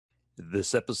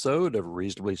This episode of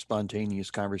Reasonably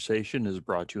Spontaneous Conversation is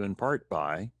brought to you in part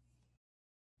by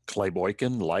Clay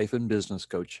Boykin Life and Business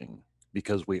Coaching,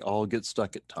 because we all get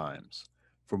stuck at times.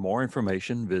 For more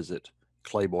information, visit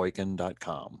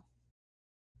clayboykin.com.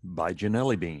 By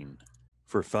Janelli Bean,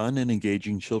 for fun and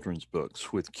engaging children's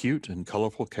books with cute and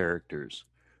colorful characters.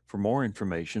 For more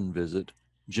information, visit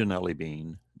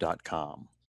janellibean.com.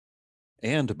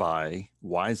 And by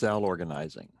Wise Owl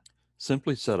Organizing,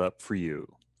 simply set up for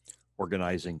you.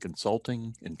 Organizing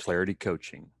consulting and clarity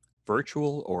coaching,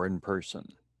 virtual or in person.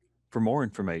 For more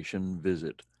information,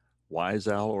 visit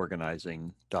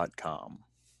wiseowlorganizing.com.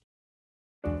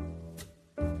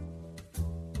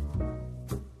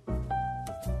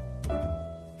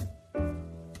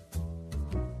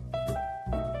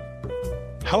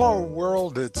 Hello,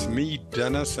 world. It's me,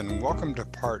 Dennis, and welcome to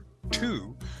part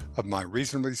 2 of my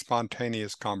Reasonably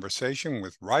Spontaneous Conversation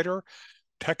with writer,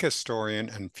 tech historian,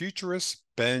 and futurist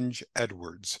Benj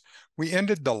Edwards. We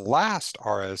ended the last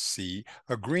RSC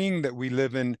agreeing that we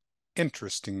live in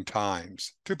interesting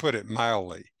times, to put it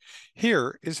mildly.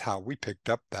 Here is how we picked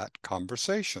up that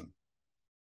conversation.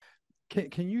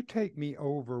 Can you take me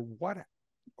over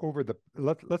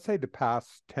let's say the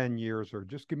past 10 years, or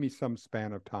just give me some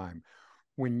span of time,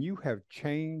 when you have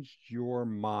changed your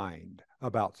mind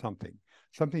about something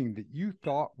that you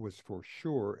thought was for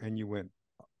sure, and you went,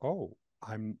 oh,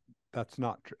 that's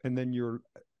not true. And then your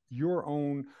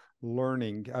own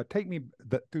learning, take me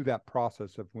through that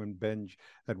process of when Benj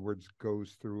Edwards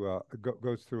goes through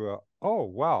oh,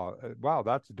 wow,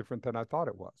 that's different than I thought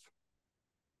it was.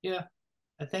 Yeah,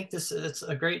 I think it's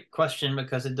a great question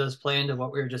because it does play into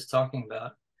what we were just talking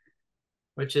about,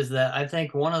 which is that I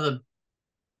think one of the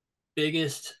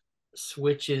biggest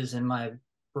switches in my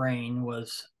brain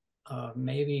was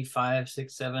maybe 5,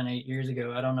 6, 7, 8 years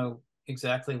ago. I don't know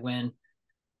exactly when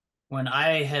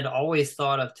I had always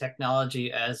thought of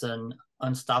technology as an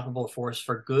unstoppable force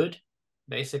for good,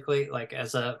 basically, like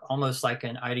as almost like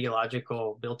an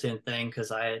ideological built-in thing,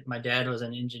 because my dad was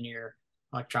an engineer,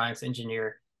 electronics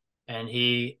engineer, and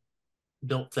he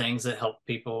built things that helped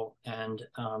people. And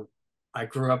I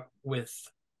grew up with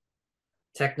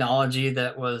technology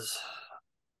that was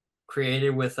created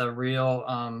with a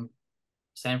real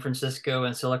San Francisco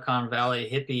and Silicon Valley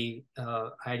hippie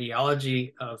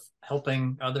ideology of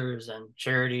helping others and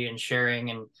charity and sharing,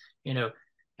 and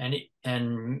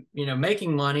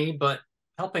making money, but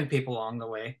helping people along the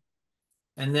way.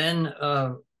 And then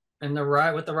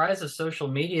with the rise of social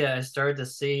media, I started to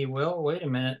see, well, wait a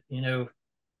minute,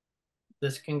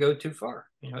 this can go too far.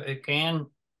 It can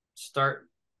start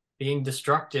being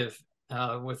destructive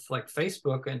with like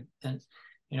Facebook and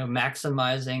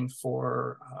maximizing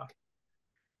for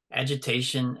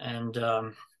agitation and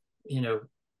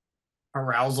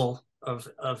arousal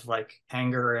of like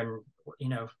anger and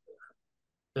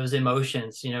those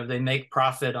emotions. They make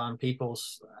profit on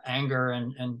people's anger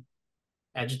and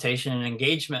agitation and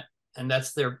engagement, and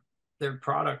that's their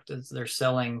product, is they're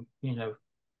selling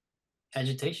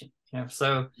agitation.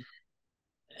 So,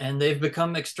 and they've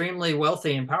become extremely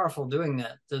wealthy and powerful doing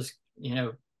that. Those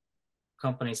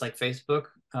companies like Facebook,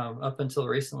 up until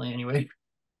recently anyway,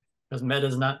 because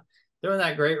Meta's not doing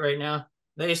that great right now.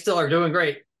 They still are doing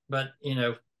great, but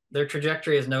their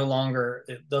trajectory is no longer,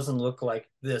 it doesn't look like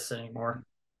this anymore.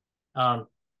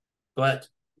 But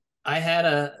I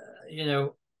had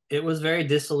it was very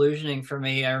disillusioning for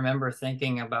me. I remember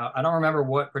thinking about, I don't remember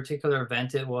what particular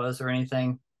event it was or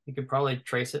anything. You could probably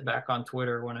trace it back on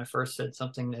Twitter when I first said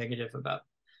something negative about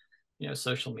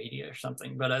social media or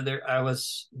something. But I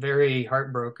was very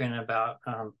heartbroken about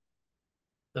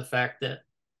the fact that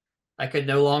I could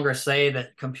no longer say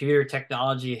that computer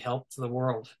technology helped the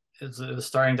world. It was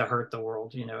starting to hurt the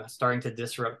world, starting to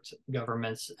disrupt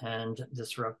governments and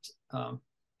disrupt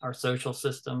our social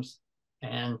systems.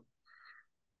 And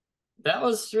that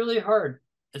was really hard.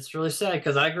 It's really sad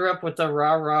because I grew up with the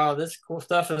rah, this cool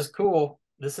stuff is cool.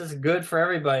 This is good for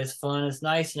everybody. It's fun. It's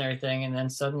nice and everything. And then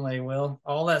suddenly, well,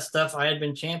 all that stuff I had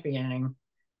been championing,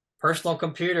 personal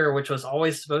computer, which was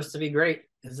always supposed to be great,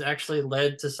 has actually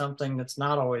led to something that's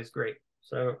not always great.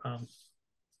 So,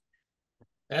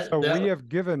 we have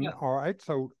given, yeah. all right,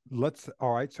 so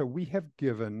we have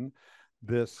given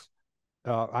this,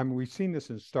 we've seen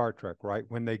this in Star Trek, right?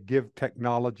 When they give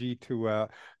technology to a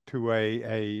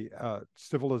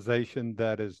civilization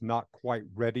that is not quite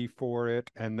ready for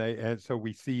it, and so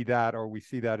we see that, or we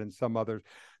see that in some others.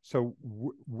 So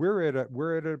we're at a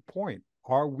point.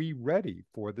 Are we ready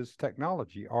for this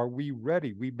technology? Are we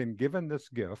ready? We've been given this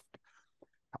gift.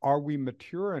 Are we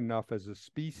mature enough as a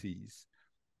species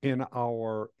in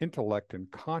our intellect and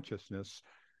consciousness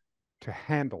to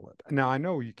handle it? Now, I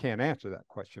know you can't answer that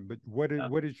question, but what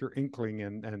is your inkling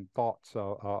and thoughts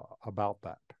about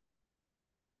that?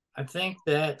 I think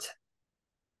that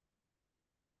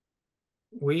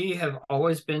we have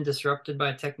always been disrupted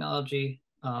by technology.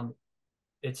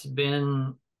 It's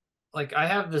been like, I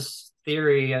have this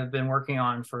theory I've been working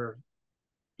on for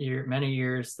many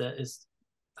years that is,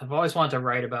 I've always wanted to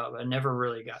write about, but I never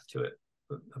really got to it,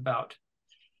 about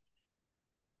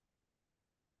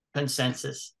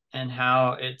consensus and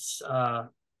how it's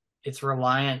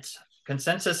reliant.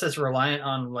 Consensus is reliant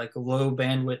on like low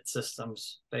bandwidth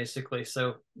systems, basically.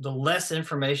 So the less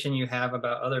information you have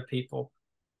about other people,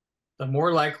 the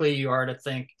more likely you are to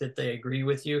think that they agree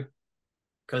with you,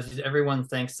 because everyone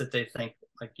thinks that they think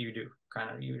like you do.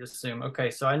 Kind of, you would assume, okay,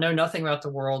 so I know nothing about the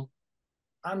world.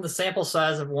 I'm the sample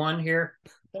size of one here.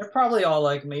 They're probably all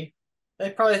like me. They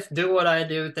probably do what I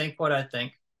do, think what I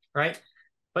think, right?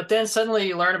 But then suddenly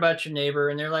you learn about your neighbor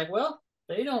and they're like, well,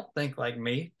 they don't think like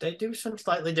me. They do some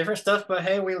slightly different stuff, but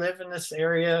hey, we live in this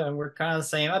area and we're kind of the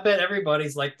same. I bet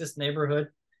everybody's like this neighborhood,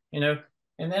 you know?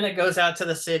 And then it goes out to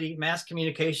the city. Mass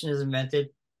communication is invented.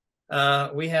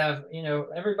 We have,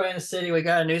 everybody in the city, we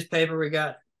got a newspaper, we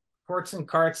got horses and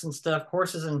carts and stuff,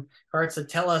 horses and carts that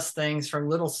tell us things from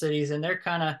little cities. And they're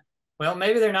kind of, well,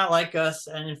 maybe they're not like us.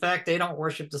 And in fact, they don't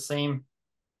worship the same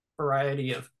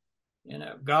variety of,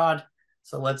 God.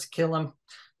 So let's kill them.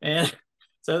 And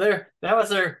so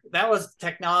that was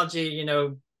technology,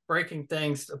 breaking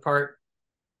things apart.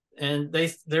 And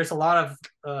there's a lot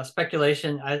of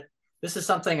speculation. This is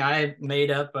something I made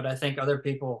up, but I think other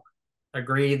people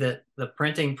agree that the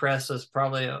printing press was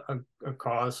probably a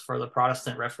cause for the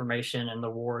Protestant Reformation and the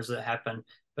wars that happened,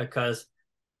 because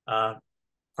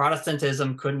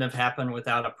Protestantism couldn't have happened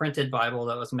without a printed Bible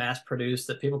that was mass produced,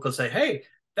 that people could say, hey,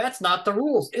 that's not the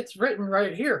rules. It's written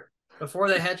right here, before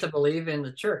they had to believe in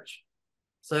the church.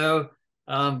 So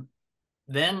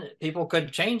then people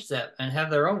could change that and have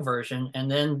their own version,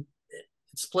 and then it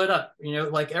split up.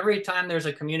 Like every time there's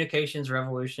a communications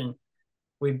revolution,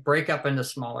 we break up into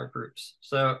smaller groups.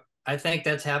 So I think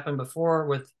that's happened before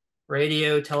with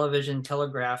radio, television,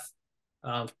 telegraph,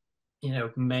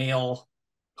 mail,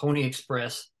 Pony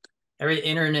Express,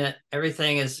 internet,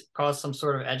 everything has caused some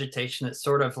sort of agitation that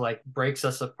sort of like breaks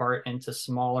us apart into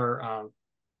smaller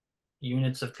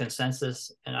units of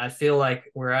consensus. And I feel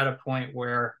like we're at a point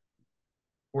where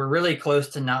we're really close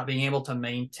to not being able to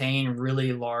maintain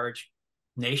really large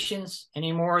nations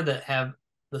anymore that have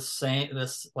the same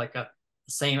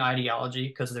ideology,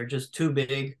 because they're just too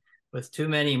big, with too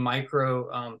many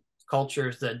micro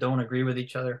cultures that don't agree with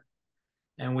each other.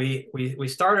 And we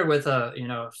started with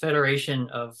a federation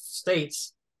of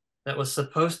states that was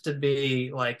supposed to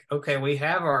be like, okay, we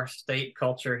have our state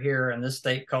culture here and this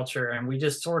state culture, and we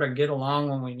just sort of get along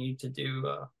when we need to do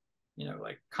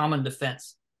like common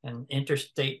defense and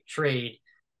interstate trade.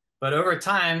 But over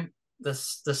time, the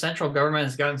central government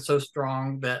has gotten so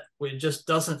strong that it just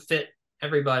doesn't fit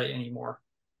everybody anymore.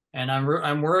 And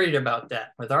I'm worried about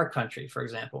that with our country, for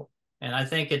example. And I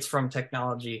think it's from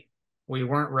technology. We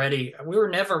weren't ready. We were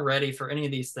never ready for any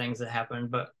of these things that happened.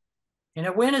 But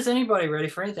when is anybody ready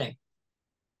for anything?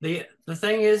 The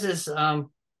thing is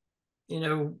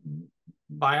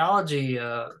biology,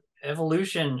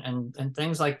 evolution, and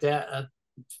things like that.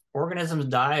 Organisms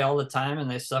die all the time and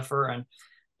they suffer, and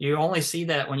you only see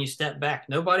that when you step back.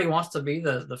 Nobody wants to be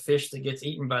the fish that gets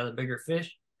eaten by the bigger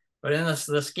fish. But in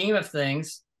the scheme of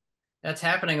things, that's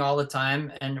happening all the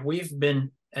time. And we've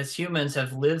been, as humans,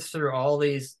 have lived through all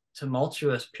these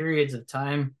tumultuous periods of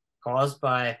time caused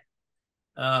by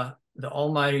the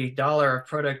almighty dollar of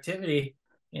productivity,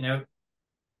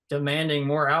 demanding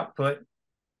more output,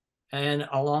 and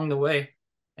along the way,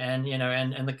 and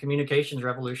and the communications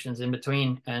revolutions in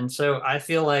between. And so I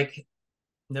feel like,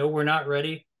 no, we're not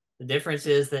ready. The difference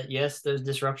is that, yes, those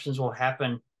disruptions will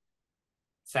happen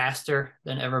faster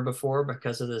than ever before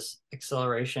because of this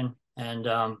acceleration. And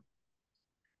I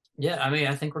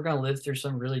think we're going to live through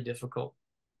some really difficult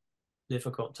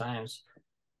times.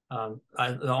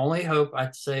 The only hope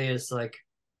I'd say is, like,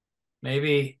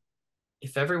 maybe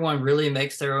if everyone really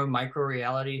makes their own micro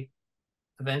reality,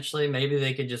 eventually maybe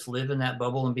they could just live in that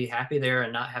bubble and be happy there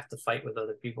and not have to fight with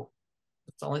other people.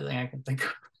 That's the only thing I can think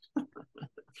of.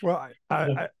 Well,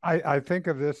 I think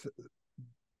of this,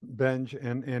 Benj,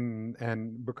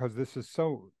 and because it's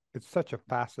such a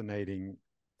fascinating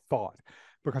thought,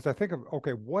 because I think of,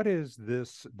 okay, what is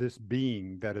this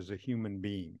being that is a human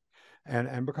being?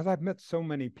 And because I've met so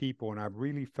many people, and I've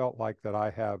really felt like that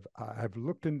I've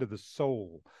looked into the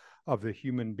soul of the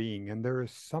human being, and there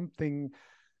is something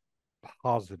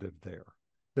positive there.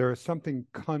 There is something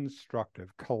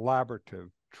constructive,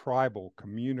 collaborative, tribal,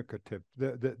 communicative.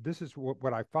 This is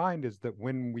what I find is that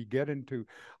when we get into,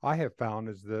 I have found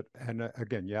is that, and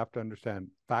again, you have to understand,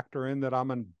 factor in that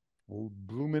I'm a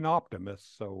blooming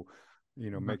optimist. So,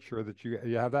 make sure that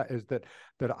you have that, is that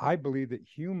I believe that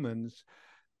humans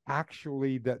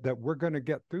actually that we're going to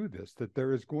get through this, that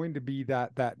there is going to be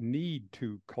that need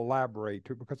to collaborate,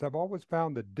 because I've always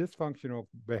found that dysfunctional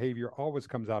behavior always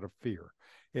comes out of fear.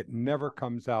 It never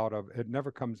comes out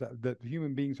that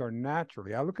human beings are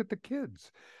naturally. I look at the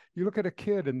kids. You look at a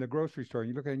kid in the grocery store and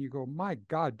you look at it and you go, my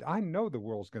God, I know the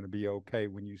world's going to be okay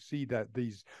when you see that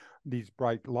these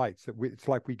bright lights, it's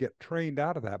like we get trained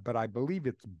out of that, but I believe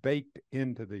it's baked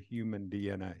into the human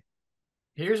DNA.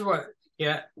 Here's what,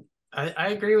 yeah, I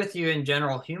agree with you in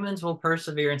general. Humans will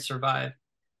persevere and survive,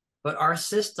 but our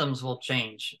systems will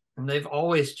change, and they've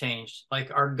always changed.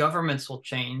 Like our governments will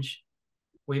change.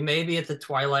 We may be at the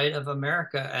twilight of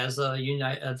America as a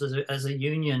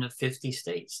union of 50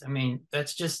 states. I mean,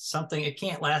 that's just something, it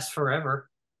can't last forever.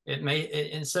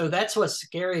 And so that's what's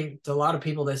scary to a lot of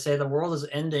people. They say the world is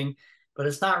ending, but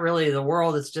it's not really the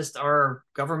world. It's just our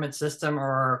government system or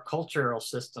our cultural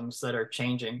systems that are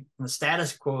changing. And the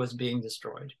status quo is being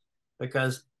destroyed.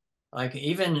 Because like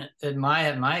even at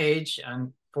my age,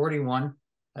 I'm 41.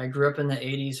 I grew up in the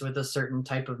 80s with a certain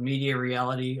type of media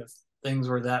reality of things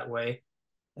were that way,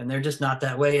 and they're just not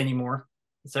that way anymore.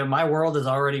 So my world is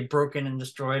already broken and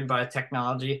destroyed by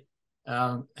technology.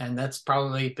 And that's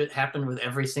probably happened with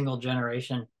every single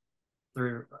generation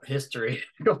through history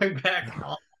going back.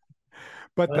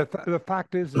 But the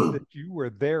fact is that you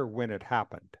were there when it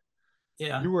happened.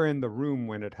 Yeah. You were in the room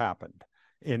when it happened,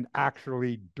 in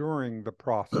actually during the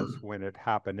process when it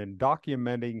happened, and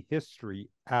documenting history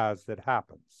as it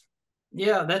happens.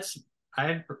 Yeah,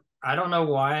 I don't know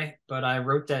why, but I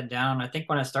wrote that down. I think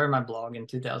when I started my blog in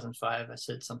 2005, I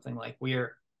said something like, we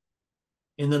are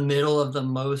in the middle of the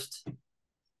most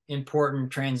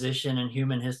important transition in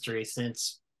human history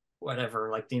since whatever,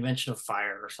 like the invention of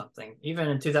fire or something. Even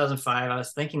in 2005, I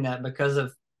was thinking that because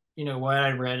of, what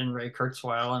I read in Ray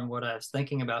Kurzweil and what I was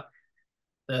thinking about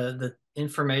the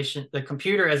information, the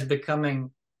computer as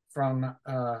becoming from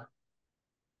a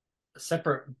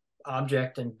separate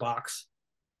object and box,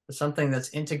 something that's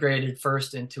integrated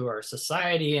first into our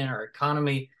society and our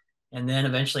economy, and then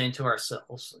eventually into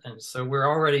ourselves. And so we're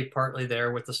already partly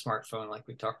there with the smartphone, like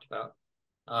we talked about,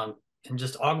 and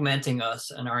just augmenting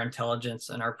us and our intelligence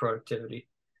and our productivity.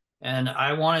 And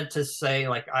I wanted to say,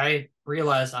 like, I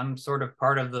realized I'm sort of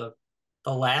part of the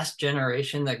last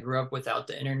generation that grew up without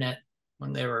the internet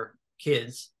when they were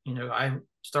kids. I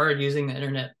started using the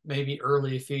internet maybe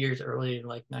a few years early,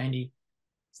 like 94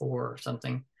 or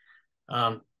something.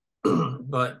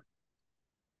 But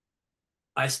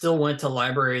I still went to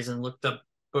libraries and looked up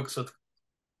books with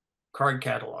card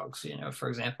catalogs. For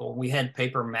example, we had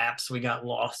paper maps, we got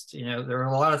lost. There were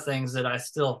a lot of things that I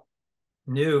still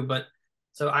knew. But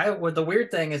so the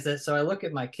weird thing is that, so I look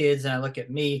at my kids and I look at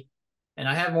me, and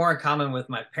I have more in common with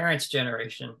my parents'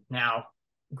 generation now,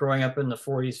 growing up in the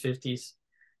 40s, 50s,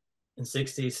 and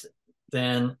 60s,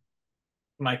 than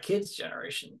my kids'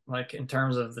 generation, like in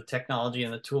terms of the technology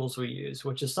and the tools we use,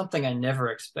 which is something I never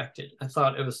expected. I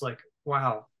thought it was like,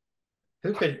 wow,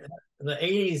 who could, the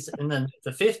 80s and then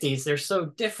the 50s, they're so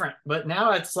different. But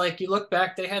now it's like, you look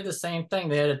back, they had the same thing.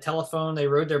 They had a telephone, they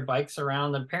rode their bikes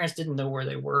around. The parents didn't know where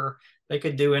they were. They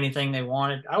could do anything they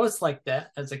wanted. I was like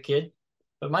that as a kid,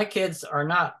 but my kids are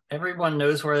not. Everyone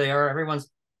knows where they are. Everyone's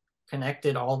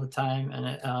connected all the time.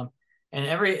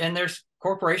 And there's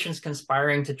corporations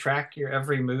conspiring to track your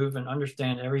every move and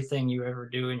understand everything you ever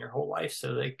do in your whole life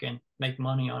so they can make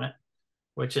money on it,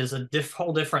 which is a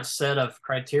whole different set of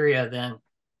criteria than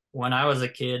when I was a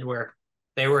kid, where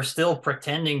they were still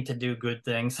pretending to do good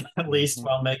things, at least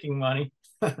while making money.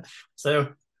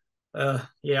 So,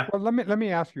 yeah. Well, let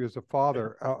me ask you as a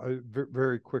father,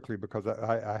 very quickly, because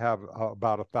I have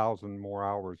about 1,000 more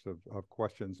hours of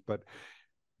questions, but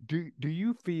do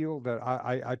you feel that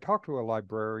I talked to a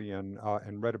librarian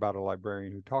and read about a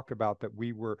librarian who talked about that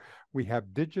we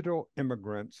have digital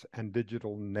immigrants and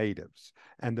digital natives,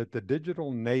 and that the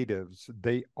digital natives,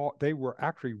 they were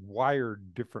actually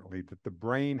wired differently, that the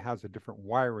brain has a different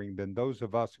wiring than those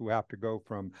of us who have to go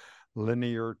from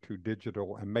linear to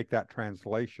digital and make that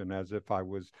translation as if I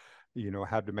was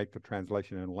had to make the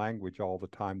translation in language all the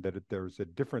time, that there's a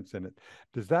difference in it.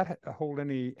 Does that hold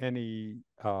any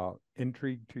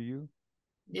intrigue to you?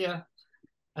 Yeah,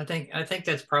 I think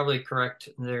that's probably correct.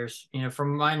 There's,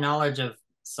 from my knowledge of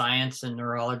science and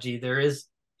neurology, there is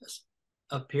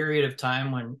a period of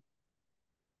time when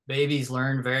babies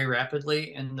learn very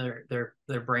rapidly and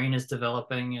their brain is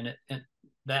developing, and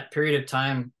that period of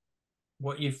time,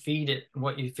 what you feed it,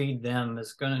 what you feed them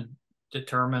is going to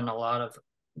determine a lot of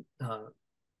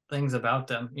things about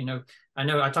them. I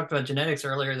know I talked about genetics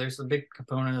earlier. There's a big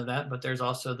component of that, but there's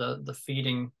also the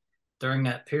feeding during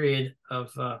that period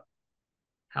of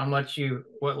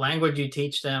what language you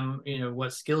teach them,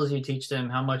 what skills you teach them,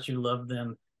 how much you love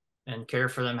them and care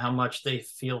for them, how much they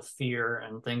feel fear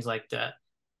and things like that,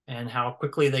 and how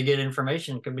quickly they get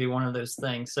information could be one of those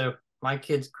things. So my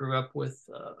kids grew up with,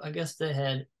 I guess they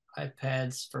had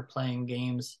iPads for playing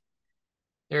games.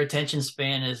 Their attention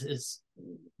span is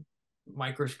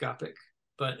microscopic,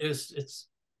 but it's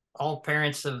all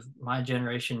parents of my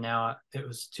generation now. It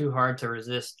was too hard to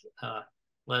resist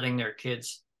letting their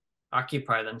kids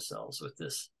occupy themselves with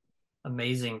this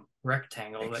amazing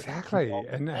rectangle. Exactly.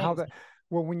 And how that,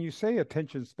 well, when you say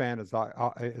attention span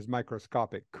is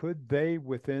microscopic, could they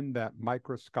within that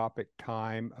microscopic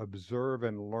time observe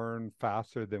and learn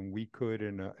faster than we could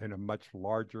in a much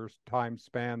larger time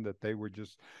span, that they were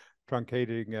just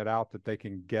truncating it out that they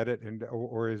can get it? And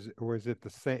or is it the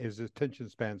same? Is attention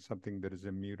span something that is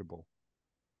immutable?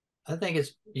 I think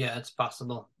it's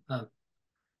possible.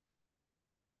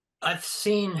 I've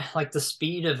seen like the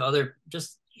speed of other,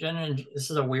 just generally,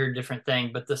 this is a weird different thing,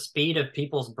 but the speed of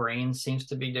people's brains seems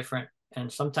to be different.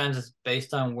 And sometimes it's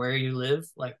based on where you live,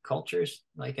 like cultures.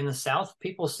 Like in the South,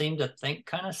 people seem to think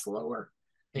kind of slower.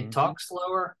 They talk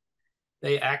slower,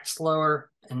 they act slower.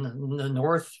 In the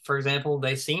North, for example,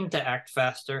 they seem to act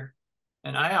faster.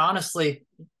 And I honestly,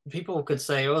 people could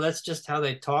say, oh, that's just how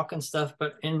they talk and stuff.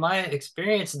 But in my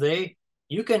experience,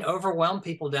 you can overwhelm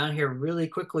people down here really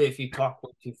quickly if you talk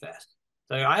way too fast.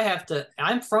 So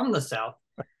I'm from the South,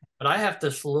 but I have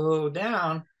to slow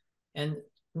down and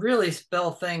really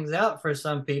spell things out for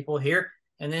some people here.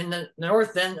 And in the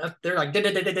North, then they're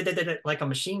like a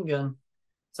machine gun.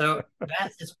 So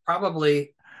that is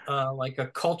probably like a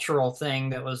cultural thing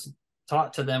that was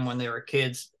taught to them when they were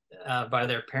kids by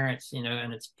their parents,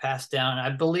 and it's passed down. I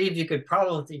believe you could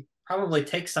probably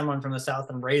take someone from the South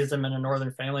and raise them in a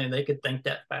Northern family and they could think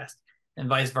that fast, and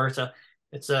vice versa.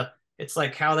 It's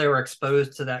like how they were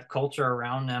exposed to that culture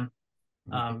around them.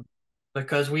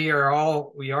 Because we are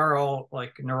all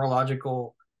like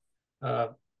neurological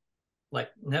like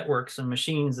networks and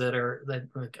machines that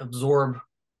like absorb.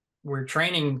 We're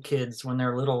training kids when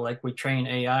they're little, like we train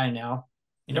AI now.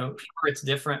 Sure, it's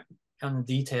different on the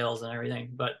details and everything,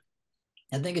 but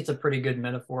I think it's a pretty good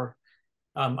metaphor.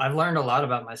 I've learned a lot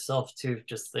about myself too,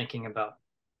 just thinking about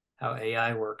how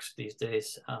AI works these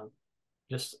days.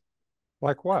 Just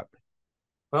like what?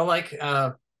 Well, like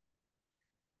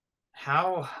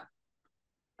how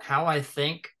I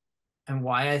think and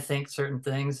why I think certain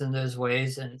things in those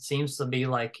ways, and it seems to be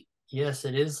like, yes,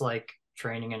 it is like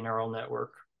training a neural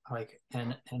network, like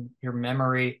and your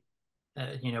memory,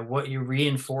 what you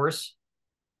reinforce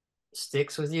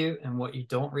sticks with you, and what you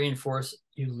don't reinforce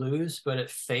you lose, but it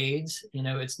fades.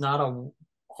 It's not a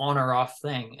on or off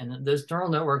thing. And those neural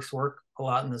networks work a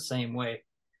lot in the same way,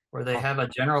 where they have a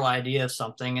general idea of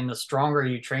something, and the stronger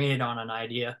you train it on an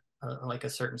idea, like a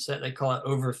certain set, they call it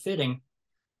overfitting.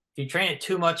 If you train it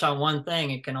too much on one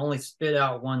thing, it can only spit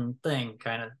out one thing,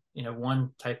 kind of,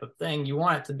 one type of thing. You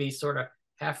want it to be sort of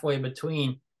halfway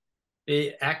between,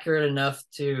 be accurate enough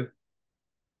to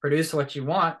produce what you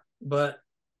want, but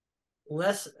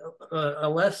a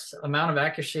less amount of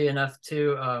accuracy enough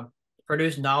to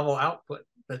produce novel output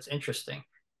that's interesting.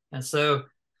 And so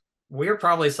we're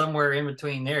probably somewhere in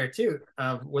between there too,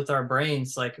 with our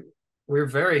brains. Like we're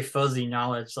very fuzzy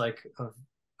knowledge, like of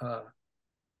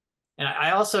and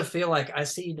I also feel like I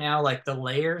see now like the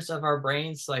layers of our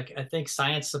brains. Like I think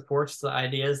science supports the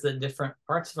ideas that different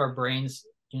parts of our brains,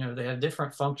 they have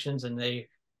different functions and they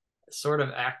sort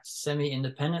of act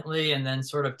semi-independently and then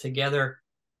sort of together.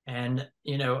 And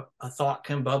a thought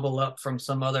can bubble up from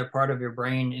some other part of your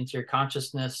brain into your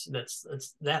consciousness.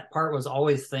 That part was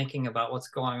always thinking about what's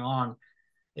going on.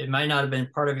 It might not have been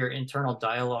part of your internal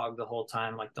dialogue the whole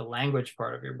time, like the language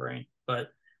part of your brain, but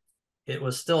it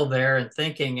was still there and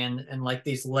thinking, and like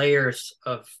these layers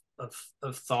of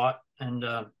thought. And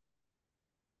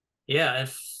it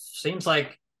seems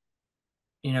like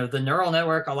the neural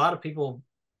network, a lot of people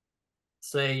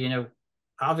say,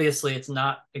 obviously it's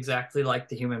not exactly like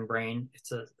the human brain.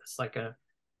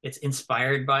 It's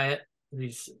inspired by it,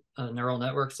 these neural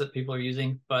networks that people are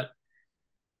using, but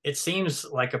it seems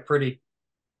like a pretty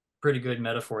good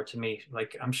metaphor to me.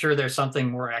 Like I'm sure there's something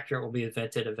more accurate will be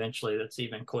invented eventually that's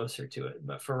even closer to it,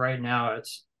 but for right now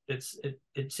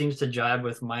it seems to jibe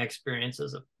with my experience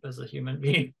as a human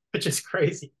being, which is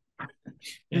crazy.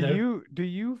 Do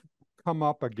you come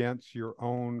up against your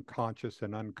own conscious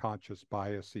and unconscious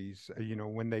biases?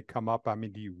 When they come up, I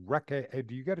mean, do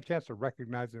you get a chance to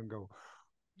recognize them and go,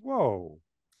 whoa,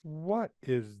 what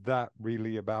is that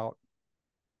really about?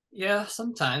 Yeah,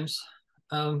 sometimes.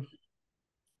 I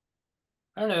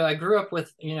don't know. I grew up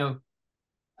with,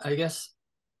 I guess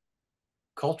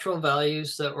cultural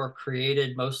values that were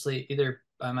created mostly either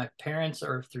by my parents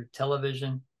or through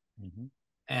television. Mm-hmm.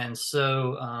 And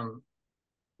so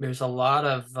there's a lot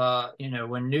of,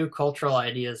 when new cultural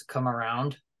ideas come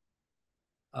around,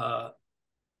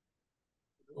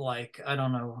 like, I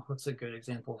don't know, what's a good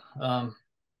example? I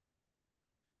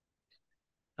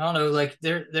don't know, like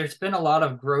there's been a lot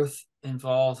of growth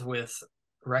involved with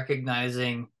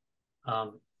recognizing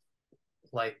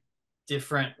like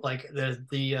different, like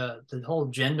the whole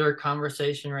gender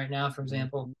conversation right now, for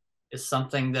example, is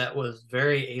something that was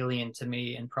very alien to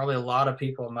me and probably a lot of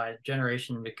people in my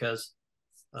generation, because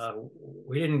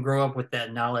we didn't grow up with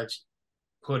that knowledge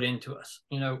put into us.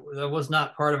 That was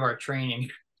not part of our training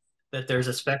that there's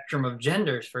a spectrum of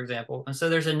genders, for example. And so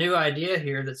there's a new idea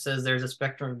here that says there's a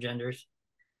spectrum of genders.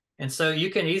 And so you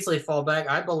can easily fall back.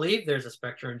 I believe there's a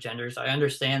spectrum of genders. I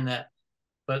understand that.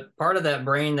 But part of that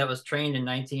brain that was trained in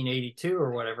 1982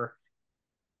 or whatever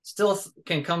still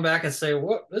can come back and say,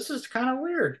 well, this is kind of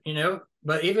weird,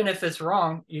 But even if it's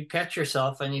wrong, you catch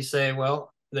yourself and you say,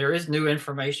 well, there is new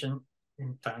information,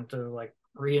 time to like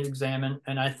re-examine.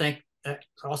 And I think that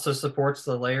also supports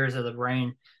the layers of the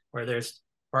brain where there's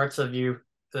parts of you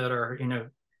that are,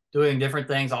 doing different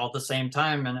things all at the same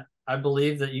time. And I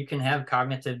believe that you can have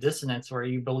cognitive dissonance where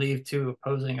you believe two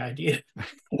opposing ideas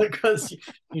because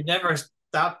you never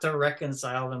stop to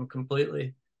reconcile them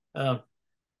completely. So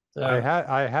I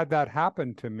had that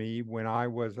happen to me when I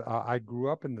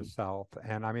grew up in the South,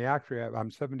 and I mean, actually,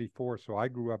 I'm 74, so I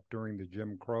grew up during the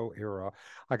Jim Crow era.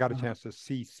 I got a chance to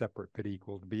see separate but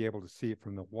equal, to be able to see it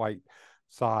from the white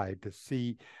side, to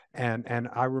see, and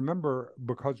I remember,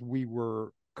 because we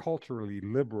were culturally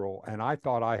liberal, and I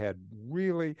thought I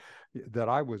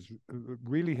was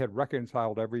really had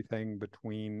reconciled everything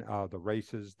between the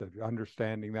races, the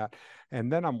understanding that, and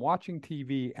then I'm watching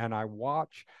TV and I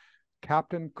watch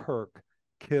Captain Kirk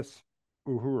kiss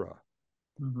Uhura.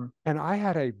 Mm-hmm. And I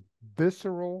had a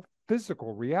visceral,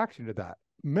 physical reaction to that.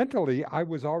 Mentally, I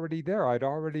was already there. I'd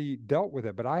already dealt with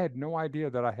it, but I had no idea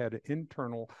that I had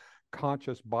internal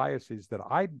unconscious biases that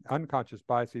I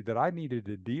needed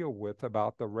to deal with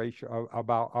about the racial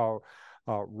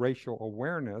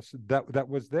awareness that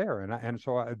was there, and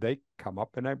so they come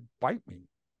up and they bite me.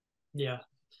 Yeah,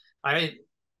 I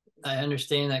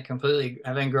understand that completely.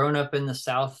 Having grown up in the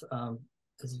South,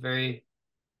 it's very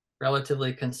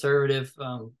relatively conservative.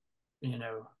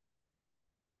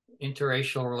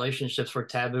 Interracial relationships were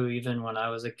taboo even when I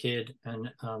was a kid, and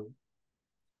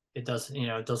it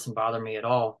doesn't bother me at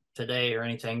all today or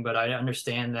anything. But I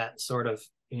understand that sort of,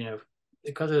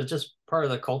 because it was just part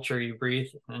of the culture you breathe.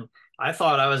 And I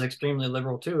thought I was extremely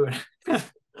liberal too.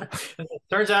 It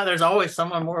turns out there's always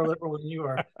someone more liberal than you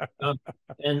are.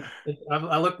 And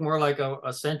I look more like a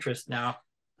centrist now.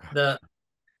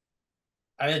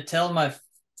 I tell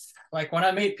like when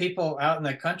I meet people out in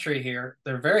the country here,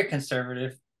 they're very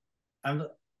conservative.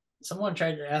 Someone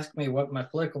tried to ask me what my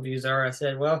political views are. I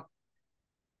said, well,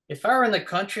 if I were in the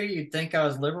country, you'd think I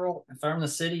was liberal. If I'm in the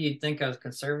city, you'd think I was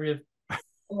conservative.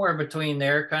 Somewhere between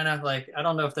there, kind of like, I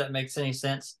don't know if that makes any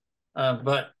sense.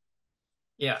 But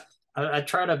yeah, I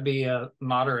try to be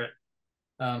moderate.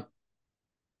 But,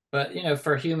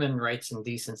 for human rights and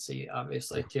decency,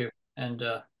 obviously, too. And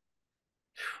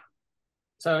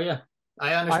so, yeah,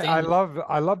 I understand.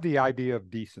 I love the idea of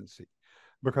decency,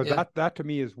 because that to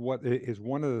me is what is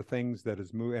one of the things that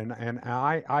is moving, and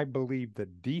I believe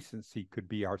that decency could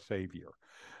be our savior.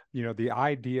 The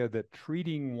idea that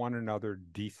treating one another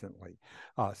decently,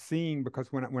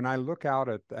 because when I look out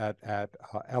at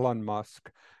Elon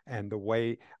Musk and the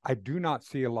way, I do not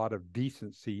see a lot of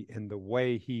decency in the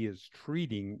way he is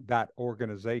treating that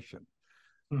organization.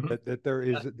 Mm-hmm. That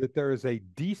there is a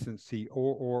decency,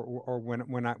 or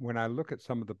when I look at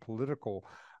some of the political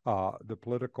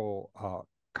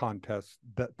contests,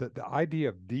 that the idea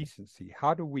of decency,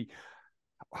 how do we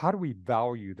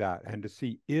value that, and to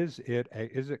see, is it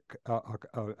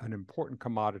an important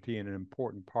commodity and an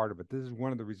important part of it? This is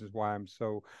one of the reasons why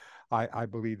I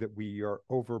believe that we are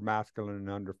over masculine and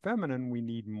under feminine. We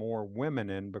need more women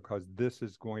in, because this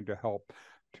is going to help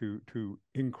to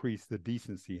increase the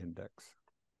decency index.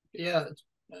 Yeah.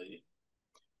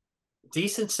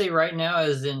 Decency right now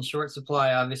is in short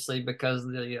supply, obviously, because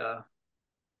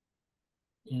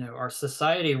our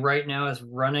society right now is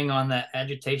running on that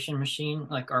agitation machine.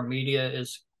 Like, our media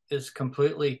is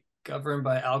completely governed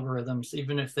by algorithms,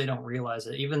 even if they don't realize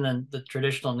it. Even then, the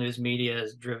traditional news media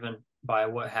is driven by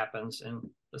what happens in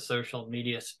the social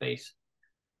media space.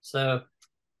 So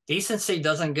decency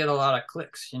doesn't get a lot of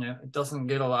clicks, it doesn't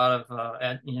get a lot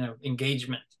of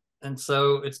engagement, and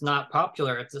so it's not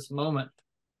popular at this moment.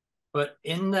 But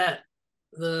in that,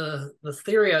 the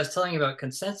theory I was telling you about,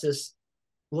 consensus,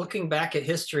 looking back at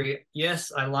history,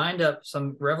 yes, I lined up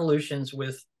some revolutions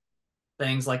with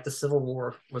things like the Civil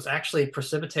War, was actually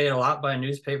precipitated a lot by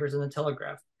newspapers and the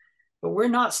telegraph. But we're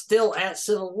not still at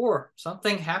civil war.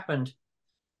 Something happened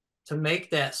to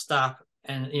make that stop.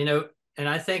 And, and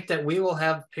I think that we will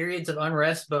have periods of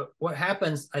unrest, but what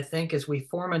happens, I think, is we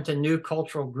form into new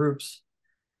cultural groups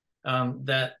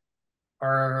that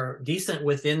are decent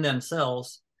within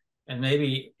themselves and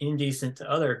maybe indecent to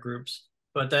other groups.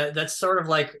 But that's sort of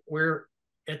like we're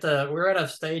at a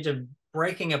stage of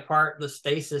breaking apart the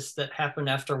stasis that happened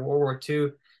after World War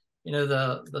II.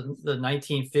 The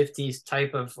 1950s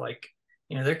type of, like,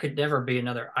 there could never be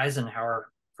another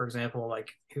Eisenhower, for example. Like,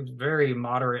 he was a very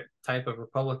moderate type of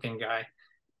Republican guy.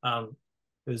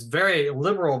 He was very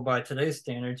liberal by today's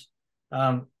standards.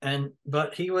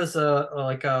 But he was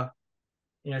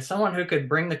someone who could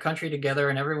bring the country together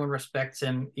and everyone respects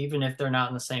him, even if they're not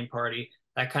in the same party,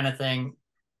 that kind of thing.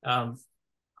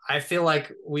 I feel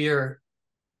like we are,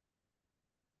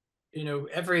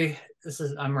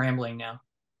 I'm rambling now,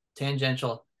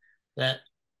 tangential, that,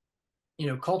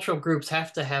 cultural groups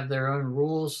have to have their own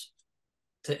rules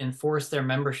to enforce their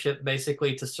membership,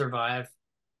 basically to survive.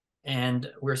 And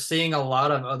we're seeing a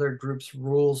lot of other groups'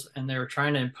 rules, and they're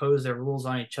trying to impose their rules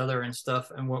on each other and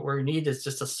stuff. And what we need is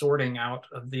just a sorting out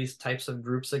of these types of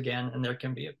groups again, and there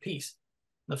can be a peace.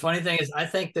 The funny thing is, I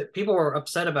think that people were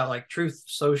upset about like Truth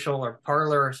Social or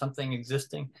Parler or something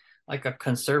existing, like a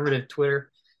conservative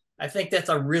Twitter. I think that's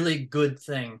a really good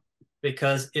thing,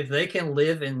 because if they can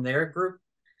live in their group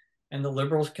and the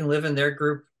liberals can live in their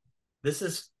group, this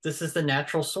is the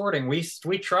natural sorting. We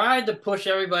tried to push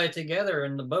everybody together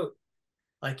in the boat.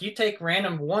 Like, you take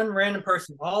one random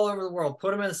person all over the world,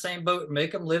 put them in the same boat and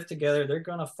make them live together, they're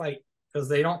going to fight because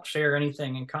they don't share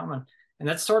anything in common. And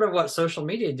that's sort of what social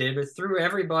media did. It threw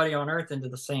everybody on earth into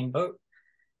the same boat.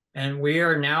 And we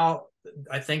are now,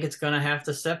 I think it's going to have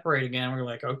to separate again. We're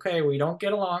like, okay, we don't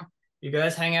get along. You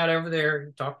guys hang out over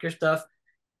there, talk your stuff.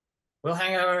 We'll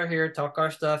hang out over here, talk our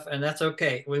stuff, and that's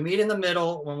okay. We meet in the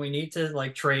middle when we need to,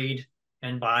 like, trade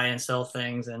and buy and sell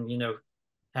things and,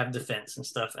 have defense and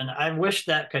stuff. And I wish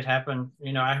that could happen.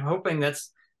 I'm hoping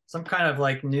that's some kind of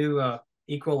like new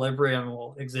equilibrium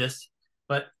will exist.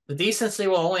 But the decency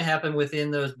will only happen within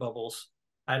those bubbles.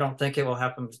 I don't think it will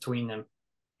happen between them.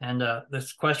 And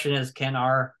this question is, can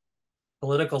our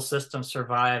political system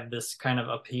survive this kind of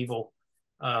upheaval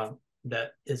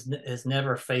that has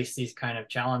never faced these kind of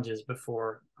challenges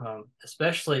before,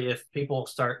 especially if people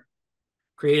start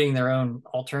creating their own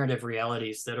alternative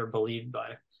realities that are believed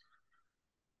by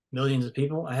millions of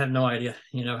people? I have no idea,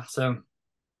 so.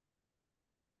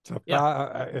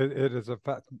 Yeah, it is a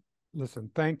fact. Listen,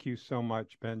 thank you so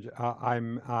much, Benj.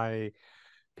 I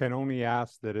can only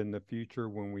ask that in the future,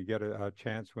 when we get a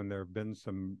chance, when there have been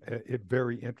some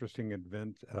very interesting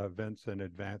events and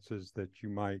advances, that you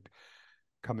might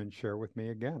come and share with me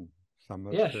again.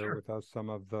 Share with us some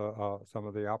of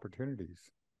the opportunities.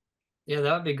 Yeah,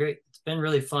 that would be great. It's been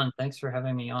really fun. Thanks for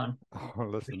having me on. Oh,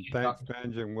 listen, thanks,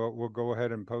 Benj, and we'll go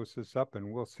ahead and post this up,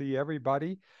 and we'll see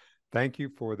everybody. Thank you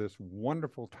for this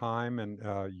wonderful time and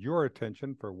your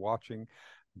attention for watching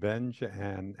Benj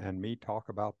and me talk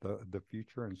about the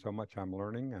future, and so much I'm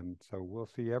learning. And so we'll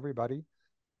see everybody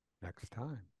next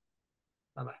time.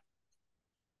 Bye-bye.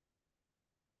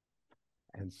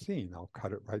 And scene, I'll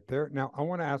cut it right there. Now, I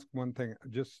want to ask one thing,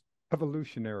 just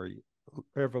evolutionarily.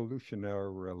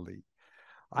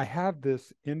 I have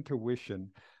this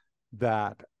intuition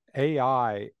that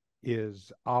AI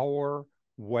is our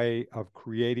way of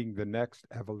creating the next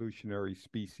evolutionary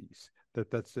species.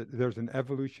 There's an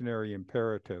evolutionary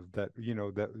imperative that,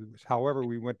 that however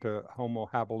we went to Homo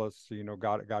habilis,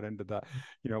 got into the,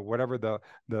 whatever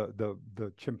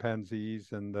the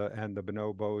chimpanzees and the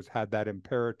bonobos had that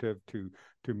imperative to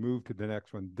move to the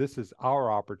next one. This is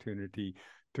our opportunity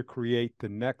to create the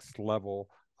next level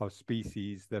of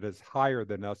species that is higher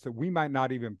than us, that we might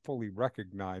not even fully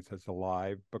recognize as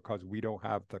alive, because we don't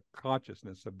have the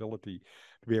consciousness ability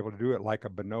to be able to do it. Like a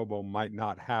bonobo might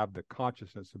not have the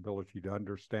consciousness ability to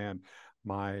understand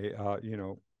my,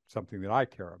 something that I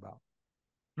care about.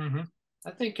 Mm-hmm.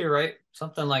 I think you're right.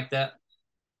 Something like that.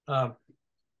 I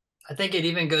think it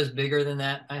even goes bigger than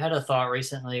that. I had a thought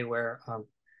recently where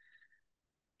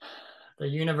the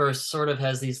universe sort of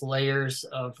has these layers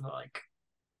of like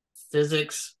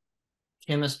physics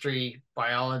chemistry,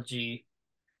 biology,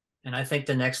 and I think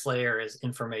the next layer is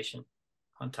information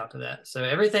on top of that. So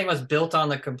everything was built on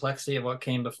the complexity of what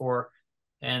came before,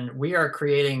 and we are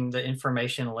creating the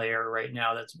information layer right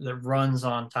now that runs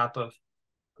on top of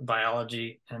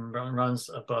biology and runs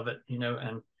above it,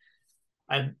 and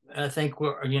I think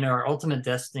our ultimate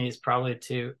destiny is probably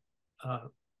to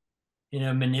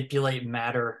manipulate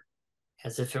matter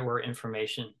as if it were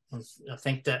information. And I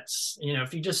think that's,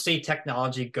 if you just see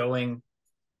technology going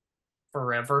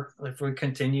forever, if we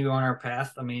continue on our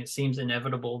path, I mean, it seems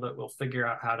inevitable that we'll figure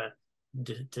out how to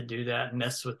do that,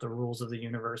 mess with the rules of the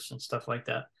universe and stuff like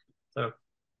that. So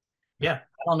yeah,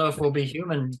 I don't know if we'll be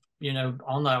human,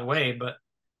 on that way, but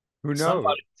who knows?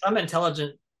 Some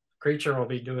intelligent creature will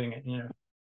be doing it,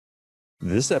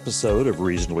 This episode of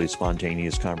Reasonably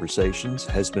Spontaneous Conversations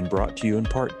has been brought to you in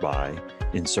part by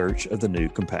In Search of the New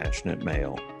Compassionate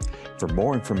Male. For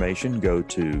more information, go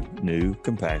to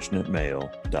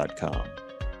newcompassionatemale.com.